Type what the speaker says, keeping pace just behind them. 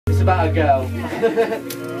It's about a girl.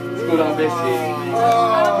 It's called I Miss You.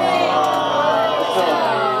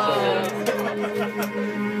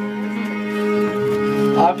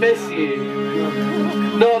 I miss you.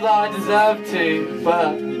 Not that I deserve to,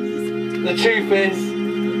 but the truth is,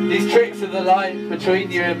 these tricks of the light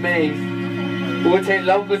between you and me will take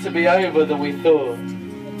longer to be over than we thought.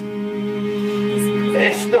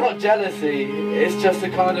 It's not jealousy, it's just a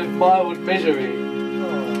kind of mild misery.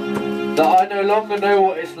 That I no longer know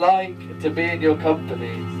what it's like to be in your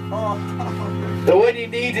company. That when you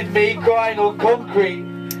needed me crying on concrete,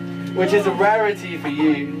 which is a rarity for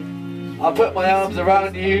you, I put my arms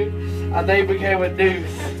around you and they became a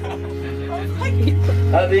noose.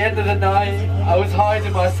 At the end of the night, I was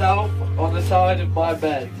hiding myself on the side of my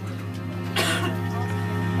bed.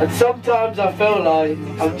 And sometimes I feel like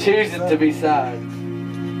I'm choosing to be sad.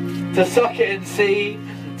 To suck it and see,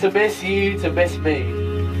 to miss you, to miss me.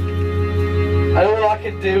 And all I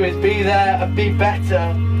can do is be there and be better.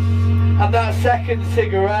 And that second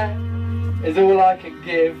cigarette is all I can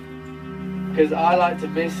give. Because I like to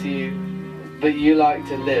miss you, but you like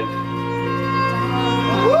to live.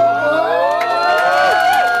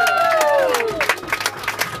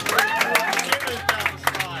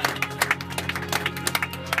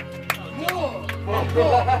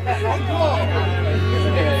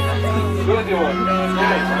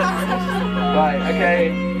 Right,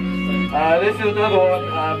 okay. This is another one.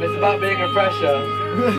 It's about being a fresher.